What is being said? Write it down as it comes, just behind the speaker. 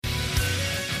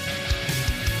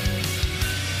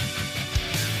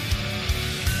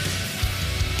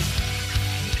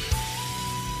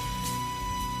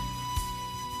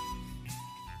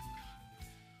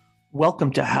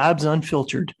Welcome to Habs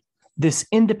Unfiltered. This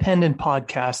independent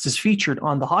podcast is featured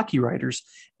on the Hockey Writers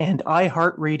and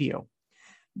iHeartRadio,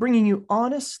 bringing you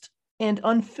honest and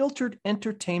unfiltered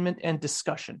entertainment and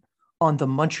discussion on the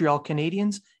Montreal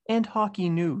Canadiens and hockey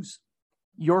news.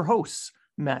 Your hosts,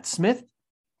 Matt Smith,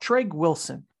 Treg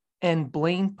Wilson, and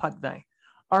Blaine Potvin,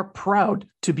 are proud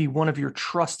to be one of your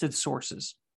trusted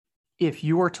sources. If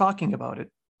you are talking about it,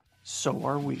 so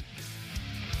are we.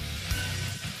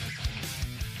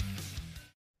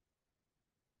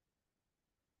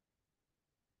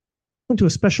 To a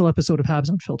special episode of Habs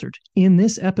Unfiltered. In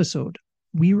this episode,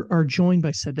 we are joined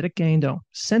by Cedrick Guindon,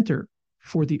 center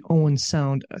for the Owen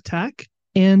Sound Attack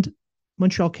and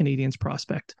Montreal Canadiens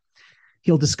prospect.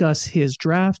 He'll discuss his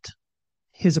draft,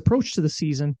 his approach to the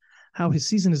season, how his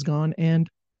season has gone, and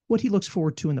what he looks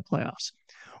forward to in the playoffs.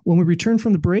 When we return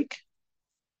from the break,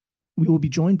 we will be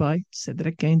joined by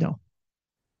Cedrick Guindon.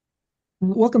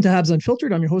 Welcome to Habs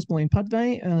Unfiltered. I'm your host, Blaine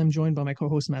Potvin, and I'm joined by my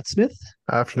co-host, Matt Smith.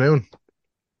 Afternoon.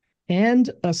 And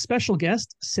a special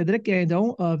guest, Cedrick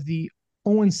Guindon of the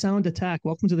Owen Sound Attack.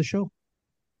 Welcome to the show.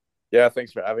 Yeah,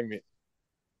 thanks for having me.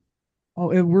 Oh,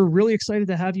 we're really excited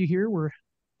to have you here.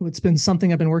 It's been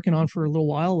something I've been working on for a little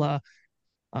while.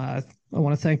 I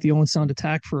want to thank the Owen Sound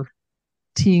Attack for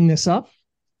teeing this up.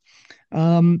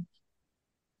 And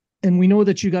we know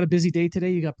that you got a busy day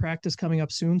today. You got practice coming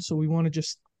up soon, so we want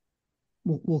to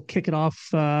we'll kick it off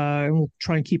and we'll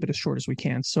try and keep it as short as we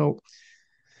can. So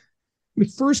the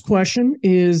first question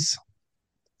is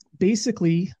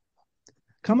basically,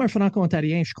 comme un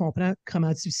franco-ontarien, je comprends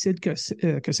comment difficile que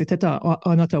c'était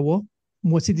en Ottawa.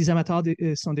 Moitié des amateurs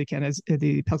sont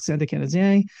des partisans des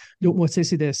Canadiens, l'autre moitié,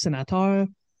 c'est des sénateurs.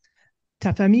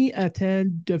 Ta famille est-elle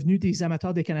devenue des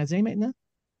amateurs des Canadiens maintenant?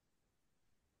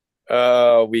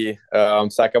 Oui,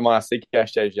 ça a commencé quand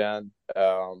j'étais jeune.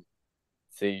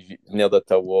 Venir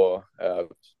d'Ottawa,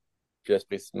 plus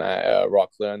précisément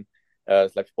Rockland.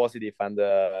 La plupart, c'est des fans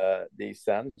des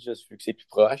Sens, juste vu que c'est plus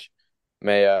proche.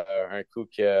 Mais un coup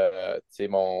que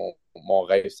mon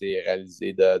rêve s'est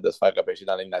réalisé de se faire repêcher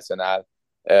dans la Ligue nationale,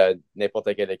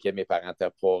 n'importe quelle équipe, mes parents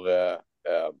étaient pour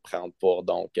prendre pour.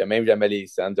 Donc, même jamais les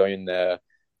Sens ont une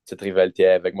petite rivalité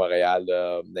avec Montréal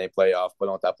dans les playoffs, pas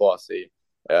longtemps passé.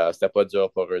 C'était pas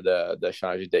dur pour eux de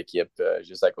changer d'équipe,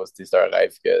 juste à cause de c'est un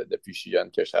rêve que depuis que je suis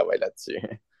jeune que je travaille là-dessus.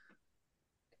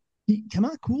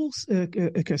 Comment cool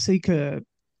que c'est que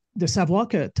de savoir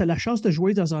que tu as la chance de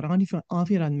jouer dans un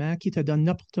environnement qui te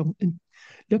donne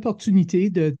l'opportunité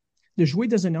de jouer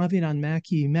dans un environnement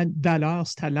qui met de valeur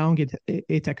sur ta langue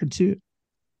et ta culture.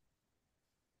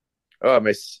 Ah,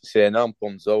 mais c'est énorme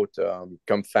pour nous autres,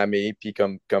 comme famille, puis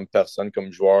comme personne, comme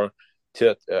joueur.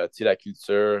 La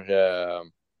culture,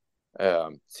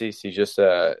 c'est juste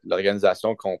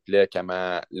l'organisation complète,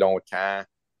 comment longtemps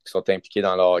ils sont impliqués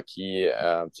dans le hockey.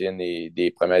 Une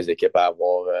des premières équipes à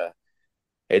avoir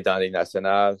être dans les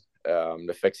nationales.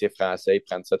 Le fait que c'est français, ils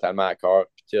prennent ça tellement à cœur.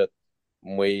 Puis tout,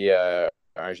 moi,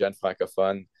 un jeune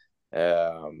francophone,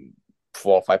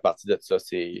 pouvoir faire partie de ça,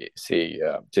 c'est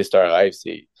un rêve.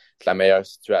 C'est la meilleure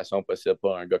situation possible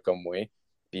pour un gars comme moi.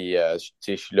 Puis,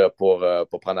 je suis là pour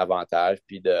prendre avantage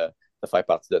puis de faire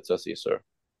partie de ça, c'est sûr.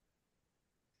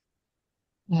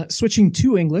 Switching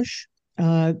to English,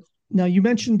 now you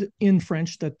mentioned in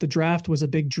French that the draft was a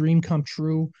big dream come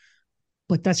true,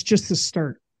 but that's just the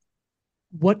start.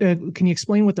 What can you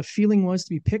explain what the feeling was to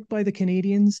be picked by the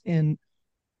Canadiens and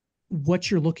what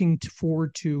you're looking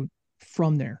forward to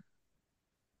from there?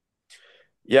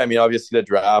 Yeah, I mean, obviously the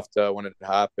draft, when it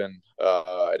happened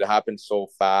so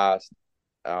fast.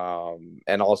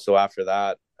 And also after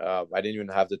that, I didn't even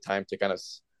have the time to kind of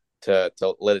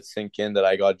to let it sink in that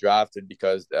I got drafted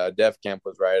because Dev Camp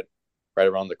was right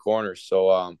around the corner.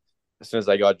 So as soon as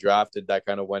I got drafted, that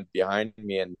kind of went behind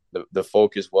me, and the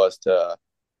focus was to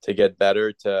get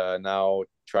better, to now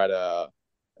try to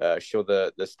show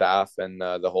the staff and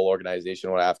the whole organization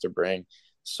what I have to bring.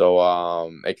 So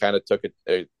it kind of took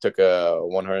a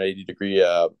 180-degree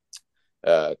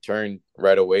turn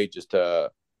right away, just to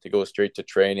go straight to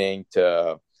training,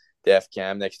 to the F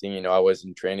camp. Next thing you know, I was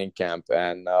in training camp,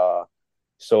 and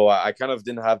so I kind of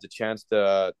didn't have the chance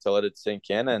to let it sink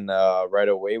in. And right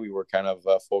away, we were kind of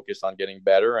focused on getting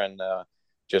better and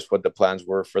just what the plans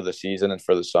were for the season and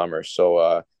for the summer.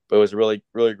 So, but it was a really,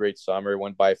 really great summer. It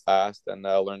went by fast, and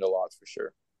learned a lot for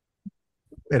sure.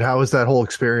 And how was that whole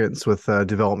experience with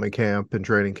development camp and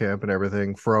training camp and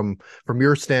everything from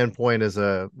your standpoint as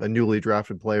a newly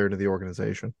drafted player into the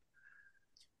organization?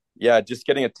 Yeah, just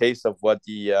getting a taste of what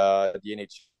the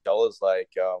NHL is like,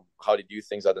 how to do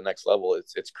things at the next level.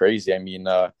 It's crazy. I mean,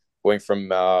 going from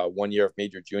 1 year of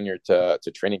major junior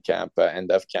to training camp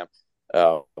and F camp,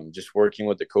 just working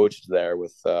with the coaches there,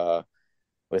 with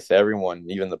everyone,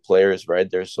 even the players, right?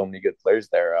 There's so many good players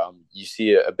there. You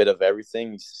see a bit of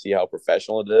everything. You see how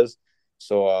professional it is.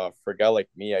 So for a guy like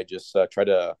me, I just try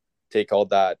to take all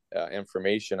that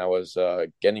information I was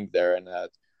getting there, and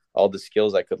all the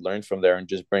skills I could learn from there, and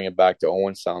just bring it back to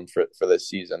Owen Sound for this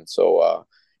season. So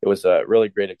it was a really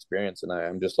great experience, and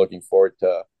I'm just looking forward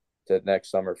to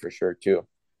next summer for sure too.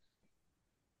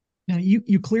 Now,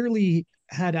 you clearly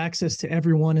had access to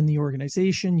everyone in the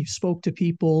organization. You spoke to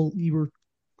people. You were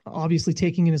obviously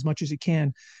taking in as much as you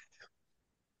can.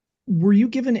 Were you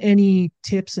given any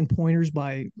tips and pointers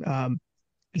by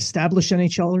established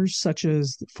NHLers such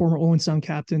as former Owen Sound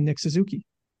captain Nick Suzuki?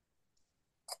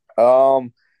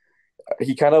 Um,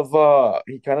 he kind of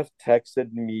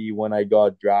texted me when I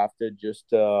got drafted just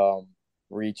to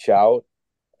reach out,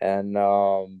 and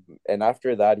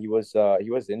after that he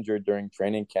was injured during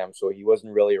training camp, so he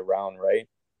wasn't really around, right?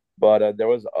 But there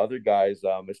was other guys,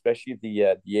 especially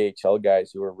the AHL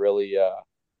guys, who were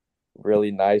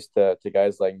really nice to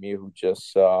guys like me who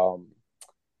just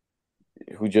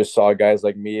saw guys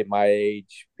like me at my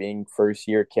age being first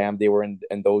year camp. They were in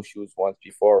those shoes once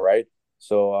before, right?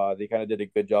 So they kind of did a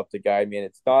good job to guide me. And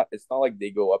it's not like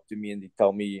they go up to me and they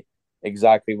tell me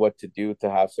exactly what to do to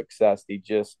have success. They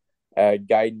just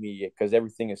guide me because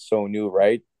everything is so new,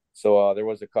 right? So there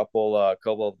was couple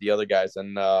of the other guys,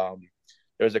 and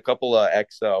there was a couple of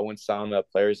ex Owen Sound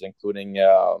players, including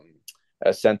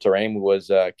Centaurim, who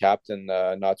was captain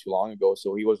not too long ago.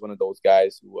 So he was one of those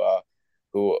guys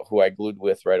who I glued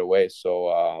with right away.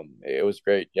 So it was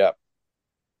great. Yeah.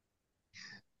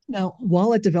 Now,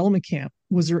 while at development camp,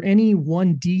 was there any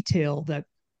one detail that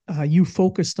you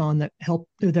focused on that helped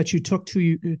that you took to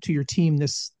your team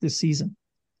this season?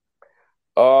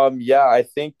 Yeah, I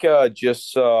think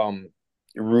just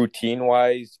routine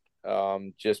wise,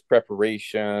 just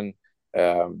preparation,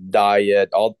 diet,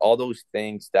 all those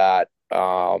things that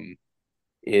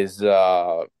is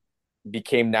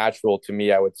became natural to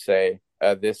me, I would say,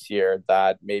 this year,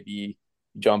 that maybe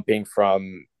jumping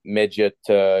from midget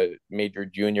to major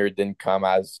junior didn't come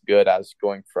as good as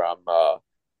going from a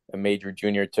major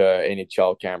junior to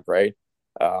NHL camp, right?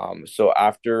 So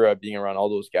after being around all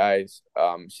those guys,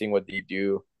 seeing what they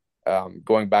do,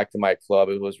 going back to my club,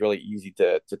 it was really easy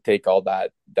to take all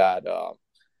that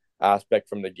aspect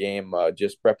from the game,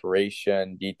 just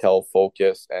preparation, detail,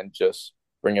 focus, and just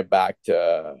bring it back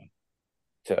to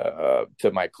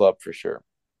my club for sure.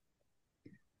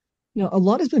 A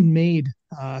lot has been made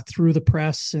through the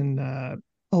press and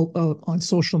on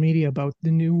social media about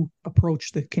the new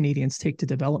approach that Canadians take to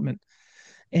development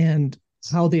and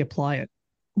how they apply it.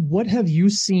 What have you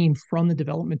seen from the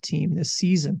development team this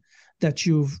season that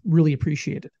you've really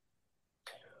appreciated?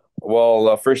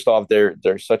 Well, first off,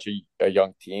 they're such a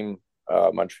young team,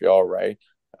 Montreal, right?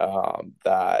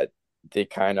 That they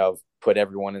kind of put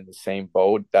everyone in the same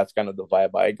boat. That's kind of the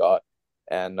vibe I got,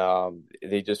 and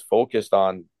they just focused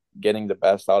on getting the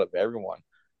best out of everyone.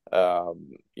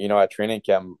 At training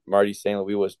camp, Marty St.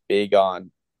 Louis was big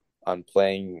on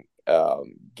playing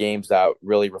games that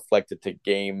really reflected to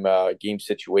game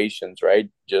situations, right?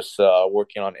 Just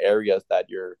working on areas that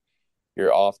you're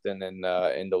often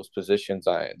in those positions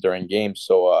during games.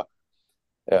 So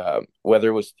whether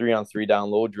it was 3-on-3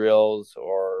 down low drills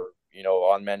or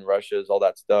on men rushes, all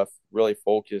that stuff, really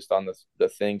focused on the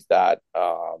things that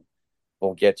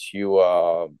will get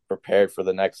you prepared for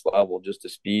the next level. Just the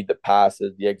speed, the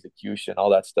passes, the execution,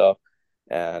 all that stuff.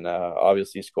 And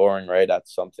obviously scoring, right?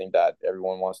 That's something that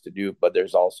everyone wants to do, but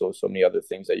there's also so many other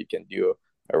things that you can do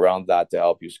around that to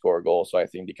help you score a goal. So I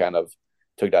think they kind of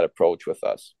took that approach with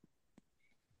us.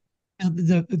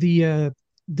 The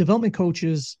development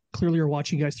coaches clearly are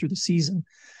watching you guys through the season.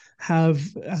 Have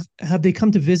have they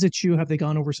come to visit you? Have they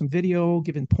gone over some video,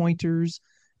 given pointers,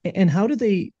 and how do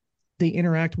they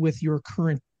interact with your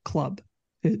current club?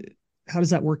 How does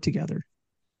that work together?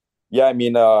 Yeah, I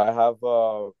mean, I have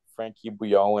Frankie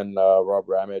Bouillon and Rob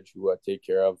Ramage who take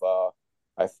care of,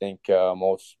 I think,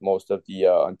 most of the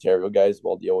Ontario guys,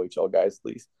 well, the OHL guys at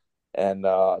least. And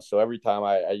so every time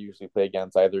I usually play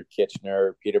against either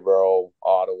Kitchener, Peterborough,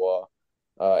 Ottawa,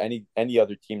 any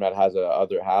other team that has a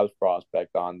other Habs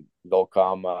prospect on, they'll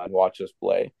come and watch us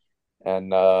play,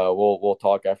 and we'll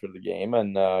talk after the game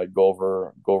and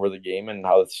go over the game and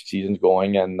how the season's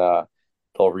going, and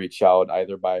they'll reach out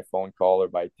either by phone call or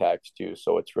by text too.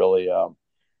 So it's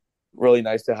really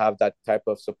nice to have that type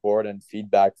of support and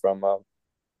feedback from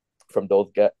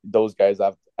those guys,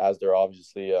 as they're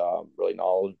obviously really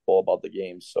knowledgeable about the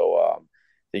game. So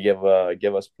they give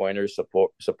us pointers,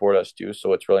 support us too.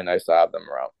 So it's really nice to have them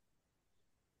around.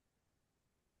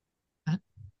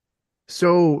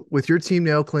 So with your team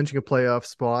now clinching a playoff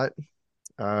spot,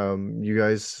 you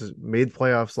guys made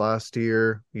playoffs last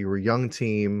year. You were a young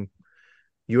team.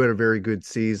 You had a very good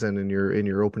season in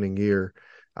your opening year.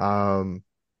 Um,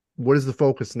 what is the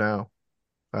focus now?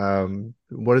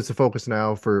 What is the focus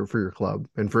now for your club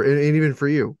and even for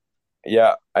you?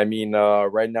 Yeah, I mean,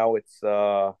 right now it's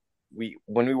we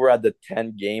when we were at the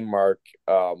 10 game mark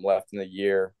left in the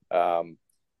year,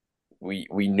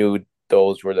 we knew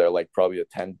those were the like probably the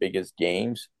 10 biggest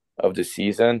games of the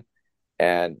season,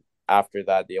 and after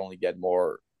that they only get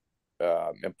more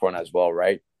important as well,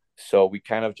 right? So we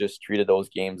kind of just treated those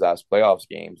games as playoffs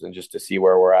games and just to see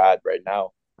where we're at right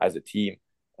now as a team.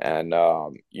 And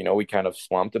we kind of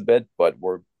slumped a bit, but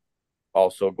we're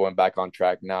also going back on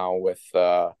track now with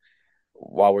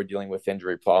while we're dealing with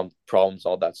injury problems,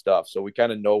 all that stuff. So we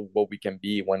kind of know what we can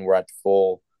be when we're at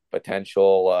full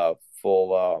potential,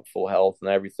 full health and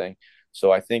everything. So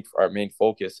I think our main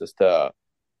focus is to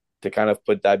kind of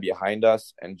put that behind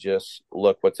us and just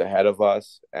look what's ahead of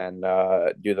us and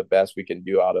do the best we can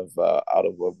do out of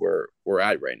what we're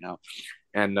at right now.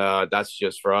 And that's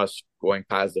just for us going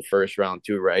past the first round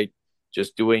too, right?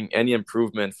 Just doing any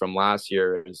improvement from last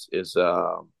year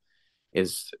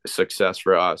is success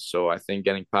for us. So I think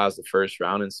getting past the first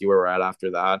round and see where we're at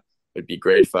after that would be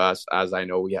great for us. As I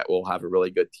know, we'll have a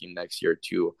really good team next year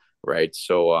too, right?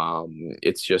 So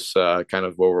it's just kind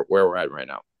of where we're at right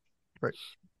now. Right.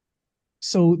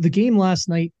 So the game last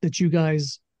night that you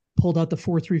guys pulled out the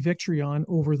 4-3 victory on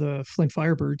over the Flint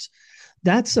Firebirds,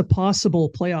 that's a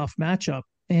possible playoff matchup.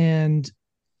 And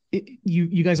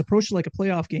you guys approached it like a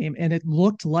playoff game, and it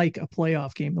looked like a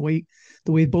playoff game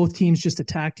the way both teams just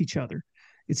attacked each other.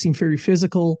 It seemed very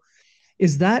physical.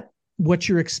 Is that what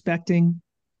you're expecting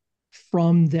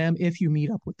from them if you meet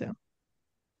up with them?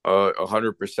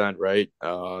 100% right.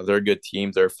 They're a good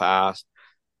team. They're fast.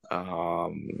 I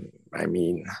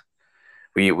mean,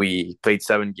 we played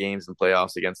 7 games in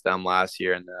playoffs against them last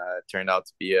year, and it turned out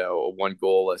to be a one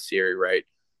goal a series, right?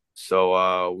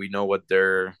 So we know what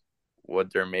they're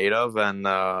made of, and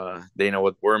they know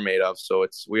what we're made of. So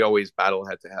we always battle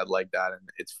head to head like that, and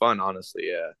it's fun, honestly.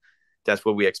 That's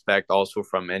what we expect also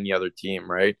from any other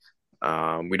team, right?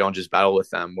 We don't just battle with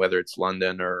them, whether it's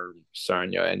London or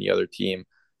Sarnia, any other team.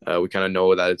 We kind of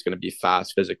know that it's going to be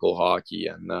fast, physical hockey,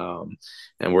 and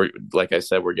we're like I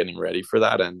said, we're getting ready for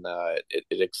that, and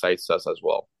it excites us as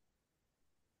well.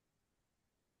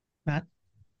 Matt?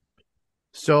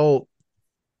 So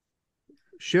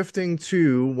shifting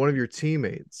to one of your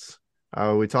teammates,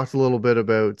 we talked a little bit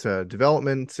about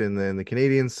development in the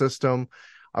Canadian system.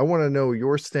 I want to know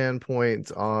your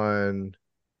standpoint on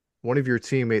one of your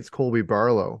teammates, Colby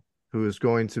Barlow, who is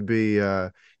going to be,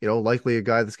 likely a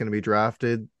guy that's going to be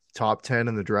drafted top 10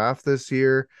 in the draft this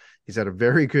year. He's had a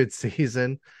very good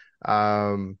season.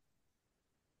 Um,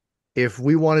 if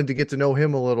we wanted to get to know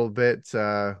him a little bit,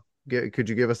 could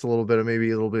you give us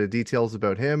maybe a little bit of details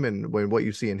about him and what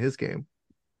you see in his game?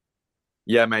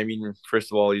 Yeah, I mean,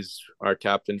 first of all, he's our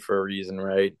captain for a reason,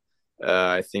 right?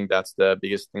 I think that's the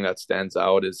biggest thing that stands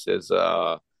out is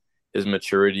his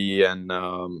maturity and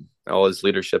all his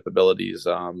leadership abilities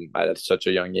at such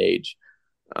a young age.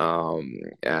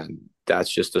 And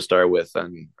that's just to start with.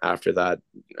 And after that,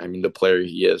 I mean, the player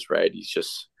he is, right? He's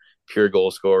just pure goal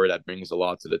scorer that brings a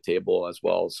lot to the table as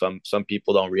well. Some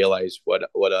people don't realize what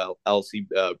else he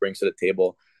brings to the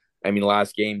table. I mean,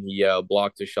 last game he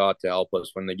blocked a shot to help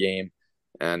us win the game,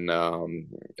 and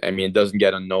I mean, it doesn't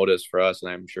get unnoticed for us,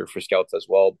 and I'm sure for scouts as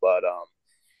well. But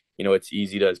it's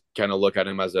easy to kind of look at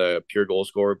him as a pure goal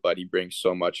scorer, but he brings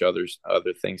so much other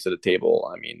things to the table.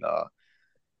 I mean,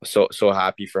 so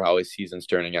happy for how his season's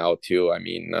turning out too. I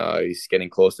mean, he's getting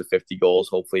close to 50 goals.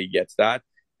 Hopefully, he gets that,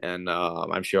 and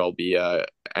I'm sure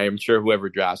whoever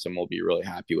drafts him will be really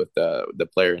happy with the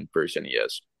player in person he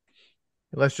is.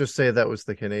 Let's just say that was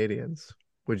the Canadians.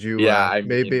 Would you Yeah, I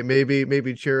mean,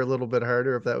 maybe cheer a little bit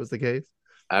harder if that was the case?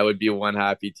 I would be one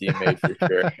happy teammate for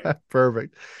sure.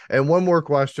 Perfect. And one more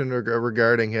question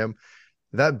regarding him.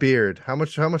 That beard, how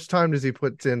much time does he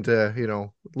put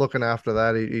into, looking after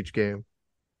that each game?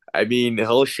 I mean,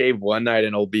 he'll shave one night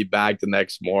and he'll be back the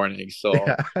next morning. So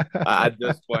Yeah. at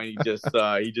this point,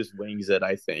 he just wings it.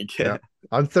 I think. Yeah.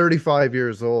 I'm 35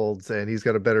 years old and he's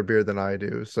got a better beard than I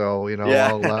do. So,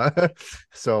 Yeah.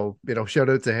 I'll shout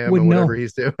out to him and Wouldn't whatever know.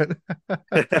 he's doing.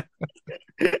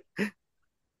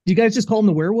 Do you guys just call him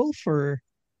the werewolf or?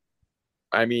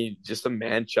 I mean, just a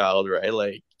man child, right?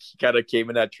 Like he kind of came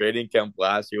in that training camp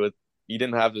last year with he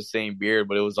didn't have the same beard,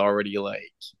 but it was already like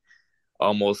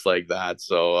almost like that.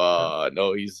 So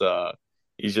no, he's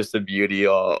just a beauty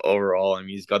overall. I mean,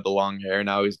 he's got the long hair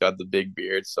now. He's got the big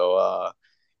beard. So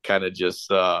kind of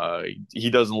just he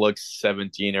doesn't look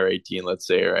 17 or 18, let's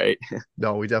say, right?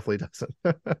 No, he definitely doesn't.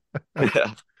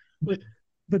 But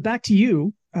but back to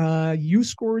you. You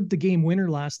scored the game winner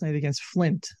last night against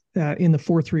Flint in the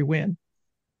 4-3 win.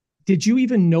 Did you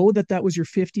even know that that was your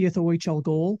 50th OHL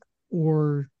goal,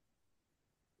 or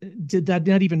did that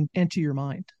not even enter your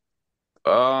mind?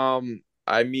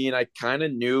 I mean, I kind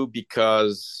of knew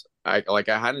because I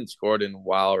hadn't scored in a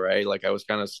while, right? Like I was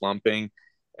kind of slumping,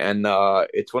 and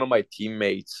it's one of my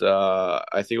teammates. I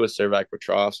think it was Cedrick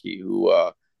Guindon who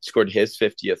scored his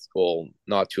 50th goal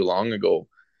not too long ago,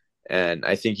 and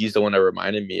I think he's the one that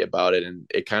reminded me about it, and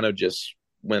it kind of just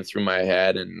went through my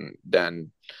head, and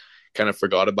then kind of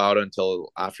forgot about it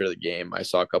until after the game. I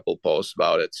saw a couple posts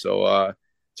about it, so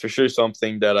it's for sure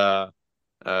something that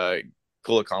uh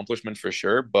cool accomplishment for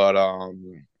sure. But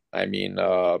I mean,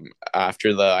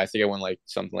 after I think I went like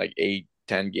something like 8,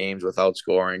 10 games without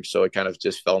scoring, so it kind of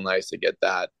just felt nice to get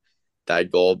that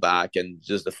goal back, and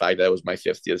just the fact that it was my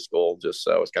 50th goal just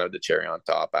was kind of the cherry on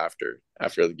top after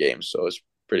the game. So it's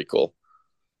pretty cool.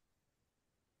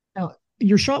 Now,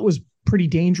 your shot was pretty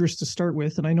dangerous to start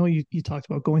with, and I know you talked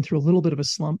about going through a little bit of a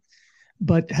slump.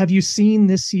 But have you seen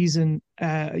this season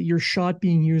your shot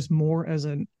being used more as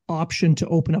an option to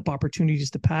open up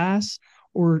opportunities to pass,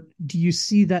 or do you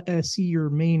see your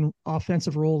main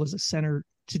offensive role as a center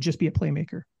to just be a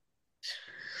playmaker?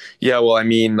 Yeah, well, I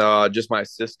mean, just my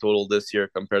assist total this year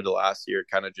compared to last year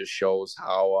kind of just shows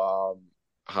how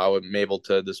I'm able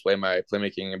to display my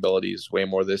playmaking abilities way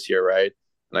more this year, right?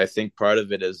 And I think part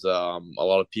of it is a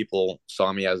lot of people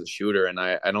saw me as a shooter, and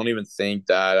I don't even think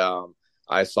that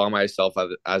I saw myself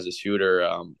as a shooter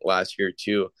last year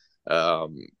too.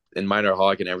 Um, in minor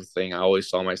hockey and everything, I always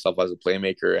saw myself as a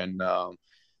playmaker,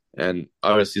 and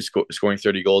obviously scoring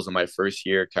 30 goals in my first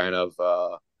year kind of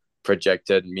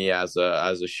projected me as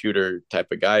a shooter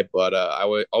type of guy. But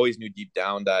always knew deep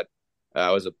down that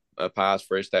I was a pass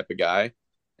first type of guy.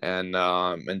 And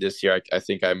this year I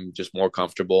think I'm just more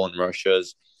comfortable in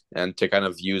rushes and to kind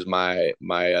of use my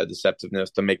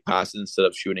deceptiveness to make passes instead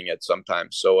of shooting it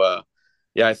sometimes. So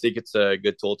yeah, I think it's a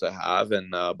good tool to have,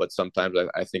 and but sometimes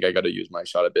I think I got to use my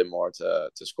shot a bit more to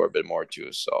score a bit more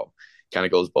too. So kind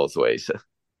of goes both ways.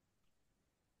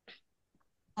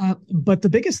 But the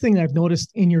biggest thing that I've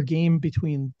noticed in your game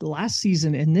between the last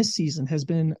season and this season has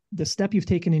been the step you've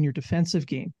taken in your defensive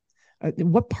game.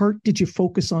 What part did you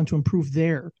focus on to improve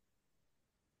there?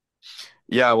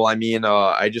 Yeah, well, I mean,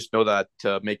 I just know that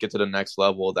to make it to the next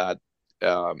level, that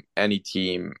any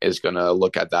team is gonna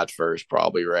look at that first,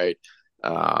 probably, right?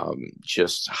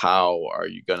 Just how are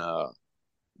you gonna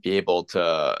be able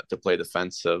to play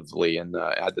defensively and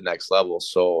at the next level?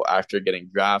 So after getting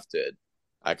drafted,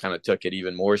 I kind of took it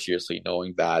even more seriously,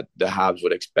 knowing that the Habs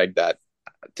would expect that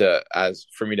to as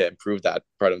for me to improve that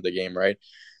part of the game, right?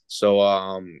 So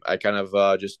I kind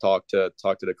of just talked to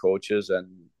the coaches,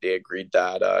 and they agreed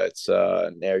that it's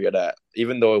an area that,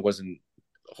 even though it wasn't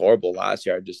horrible last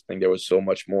year, I just think there was so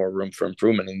much more room for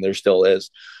improvement, and there still is.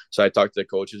 So I talked to the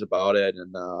coaches about it,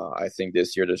 and I think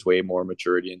this year there's way more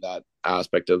maturity in that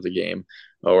aspect of the game,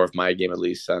 or of my game at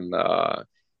least, and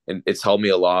it's helped me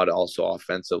a lot also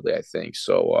offensively, I think.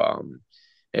 So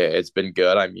it's been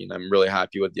good. I mean, I'm really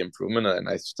happy with the improvement, and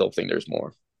I still think there's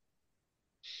more.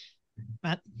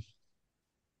 Matt?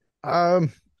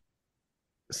 Um,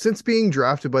 since being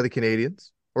drafted by the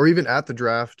Canadians, or even at the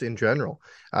draft in general,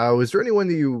 was there anyone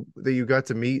that you got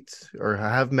to meet or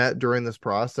have met during this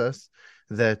process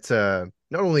that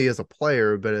not only as a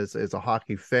player but as a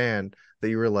hockey fan that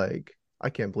you were like, I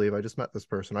can't believe I just met this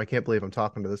person. I can't believe I'm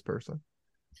talking to this person.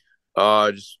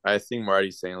 Just I think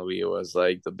Marty St. Louis was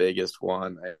like the biggest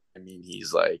one. I mean,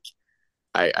 he's like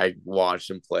I watched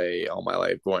him play all my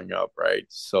life growing up, right?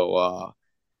 So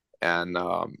and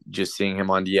just seeing him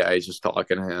on the ice, just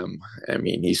talking to him. I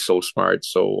mean, he's so smart.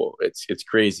 So it's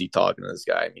crazy talking to this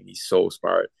guy. I mean, he's so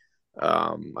smart.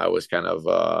 I was kind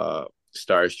of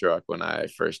starstruck when I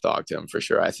first talked to him for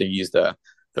sure. I think he's the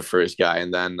first guy,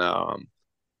 and then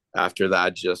after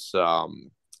that, just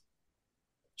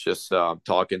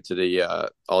talking to the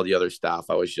all the other staff,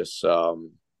 I was just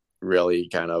really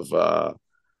kind of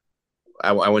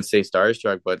I wouldn't say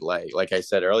starstruck, but like I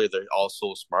said earlier, they're all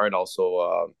so smart,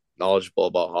 also knowledgeable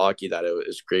about hockey, that it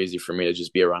was crazy for me to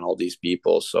just be around all these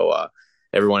people. So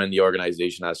everyone in the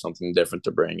organization has something different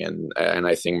to bring, and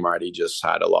I think Marty just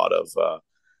had a lot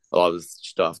of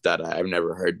stuff that I've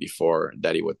never heard before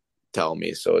that he would tell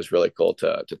me. So it's really cool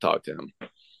to talk to him.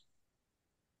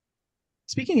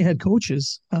 Speaking of head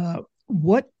coaches,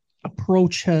 what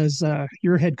approach has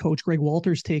your head coach, Greg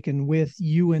Walters, taken with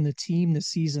you and the team this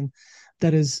season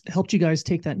that has helped you guys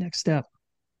take that next step?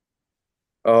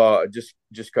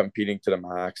 Just competing to the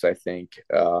max, I think.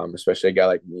 Especially a guy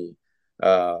like me,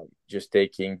 just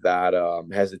taking that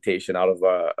hesitation out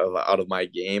of my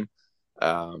game.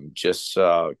 Just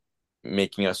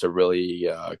making us a really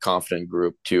confident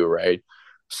group too, right?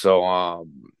 So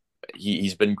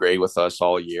he's been great with us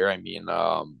all year. I mean,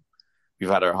 we've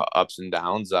had our ups and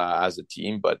downs as a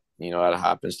team, but that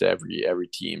happens to every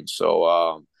team.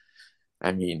 So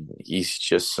I mean, he's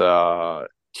just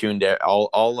tuned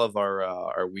all of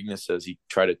our weaknesses. He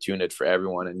tried to tune it for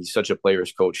everyone, and he's such a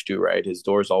player's coach too, right? His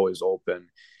door's always open.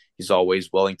 He's always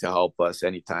willing to help us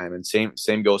anytime. And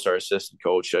same goes to our assistant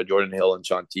coach, Jordan Hill and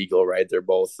Sean Teagle, right? They're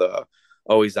both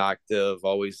always active,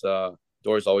 always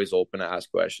doors always open to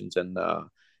ask questions, and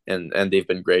they've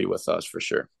been great with us for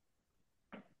sure.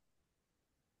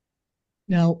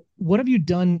 Now, what have you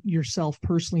done yourself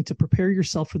personally to prepare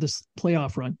yourself for this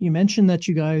playoff run? You mentioned that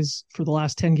you guys, for the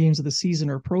last 10 games of the season,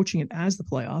 are approaching it as the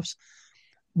playoffs.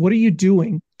 What are you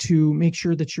doing to make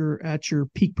sure that you're at your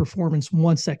peak performance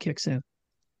once that kicks in?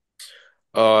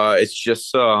 It's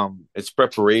just it's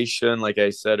preparation. Like I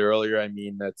said earlier, I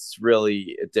mean, that's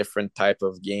really a different type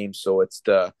of game. So it's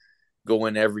to go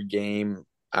in every game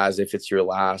as if it's your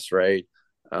last, right?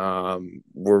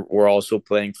 We're also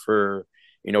playing for,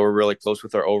 we're really close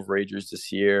with our overagers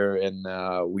this year, and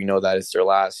we know that it's their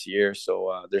last year.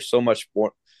 So there's so much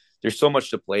more. There's so much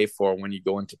to play for when you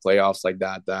go into playoffs like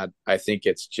that. That I think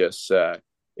it's just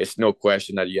it's no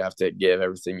question that you have to give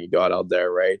everything you got out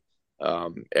there, right?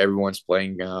 Everyone's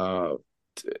playing to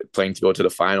go to the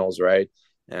finals, right?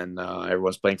 And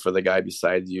everyone's playing for the guy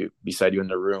beside you in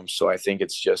the room. So I think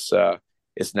it's just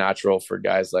it's natural for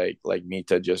guys like me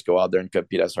to just go out there and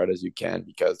compete as hard as you can,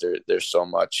 because there's so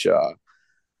much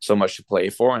to play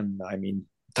for. And I mean,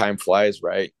 time flies,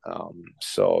 right?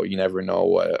 So you never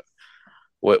know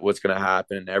what's going to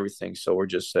happen and everything. So we're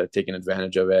just taking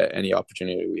advantage of it, any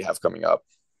opportunity we have coming up.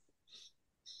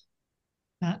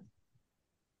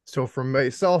 So from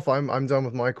myself, I'm done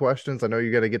with my questions. I know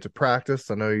you got to get to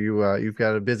practice. I know you've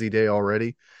got a busy day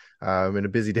already, and a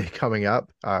busy day coming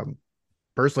up.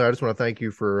 Personally, I just want to thank you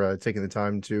for taking the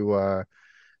time to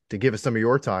give us some of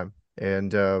your time,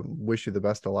 and wish you the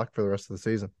best of luck for the rest of the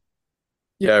season.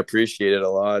 Yeah, I appreciate it a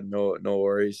lot. No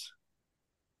worries.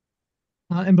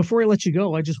 And before I let you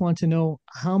go, I just want to know,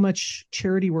 how much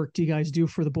charity work do you guys do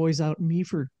for the boys out in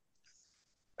Meaford?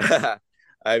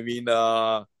 I mean,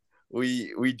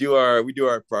 we do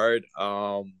our part.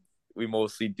 We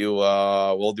mostly do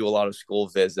we'll do a lot of school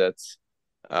visits.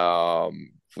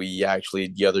 We actually,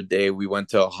 the other day, we went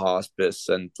to a hospice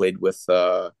and played with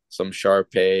some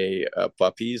Shar-Pei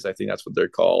puppies. I think that's what they're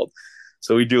called.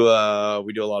 So we do a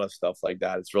lot of stuff like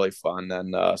that. It's really fun,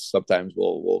 and sometimes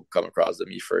we'll come across the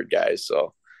Meaford guys.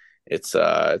 So it's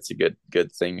a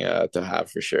good thing to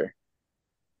have for sure.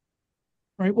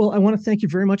 All right. Well, I want to thank you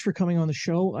very much for coming on the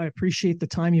show. I appreciate the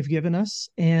time you've given us.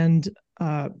 And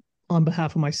on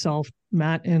behalf of myself,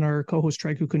 Matt, and our co-host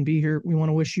Treg, who couldn't be here, we want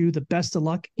to wish you the best of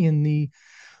luck in the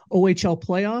OHL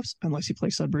playoffs, unless you play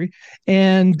Sudbury.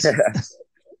 And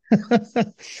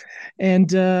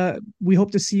and we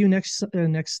hope to see you next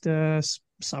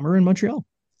summer in Montreal.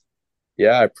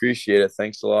 Yeah, I appreciate it.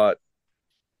 Thanks a lot.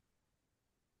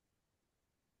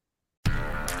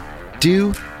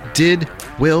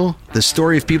 The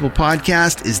Story of People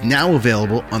podcast is now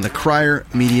available on the Crier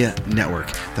Media Network.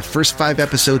 The first 5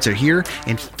 episodes are here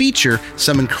and feature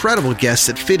some incredible guests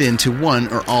that fit into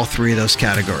one or all 3 of those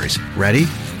categories. Ready?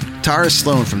 Tara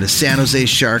Sloan from the San Jose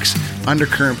Sharks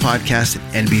Undercurrent podcast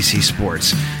at NBC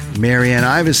Sports. Marianne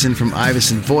Iveson from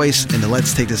Iveson Voice and the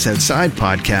Let's Take This Outside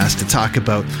podcast to talk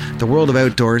about the world of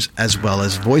outdoors as well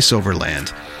as voiceover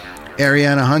land.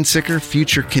 Ariana Hunsicker,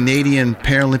 future Canadian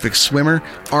Paralympic swimmer,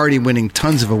 already winning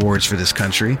tons of awards for this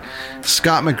country.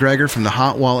 Scott McGregor from the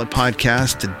Hot Wallet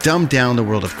podcast to dumb down the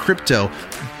world of crypto,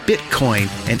 Bitcoin,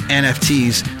 and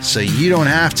NFTs so you don't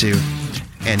have to.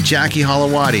 And Jackie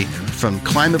Holowati from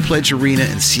Climate Pledge Arena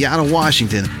in Seattle,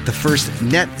 Washington, the first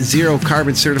net zero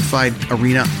carbon certified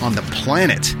arena on the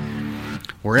planet.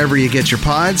 Wherever you get your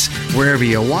pods, wherever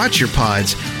you watch your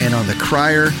pods, and on the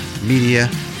Crier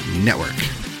Media Network.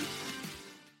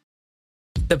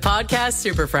 The Podcast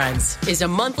Super Friends is a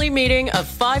monthly meeting of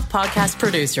 5 podcast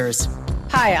producers.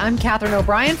 Hi, I'm Katherine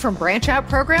O'Brien from Branch Out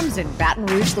Programs in Baton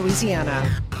Rouge,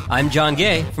 Louisiana. I'm John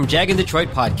Gay from Jag and Detroit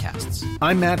Podcasts.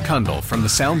 I'm Matt Kundle from the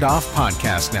Sound Off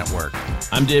Podcast Network.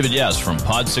 I'm David Yaz from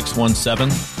Pod 617,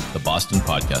 the Boston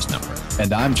Podcast Network.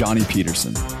 And I'm Johnny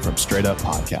Peterson from Straight Up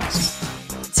Podcasts.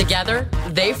 Together,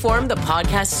 they form the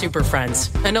Podcast Super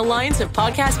Friends, an alliance of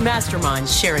podcast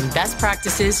masterminds sharing best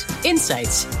practices,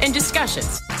 insights, and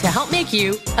discussions to help make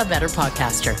you a better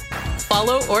podcaster.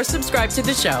 Follow or subscribe to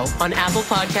the show on Apple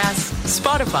Podcasts,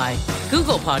 Spotify,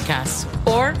 Google Podcasts,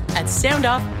 or at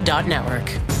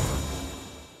soundoff.network.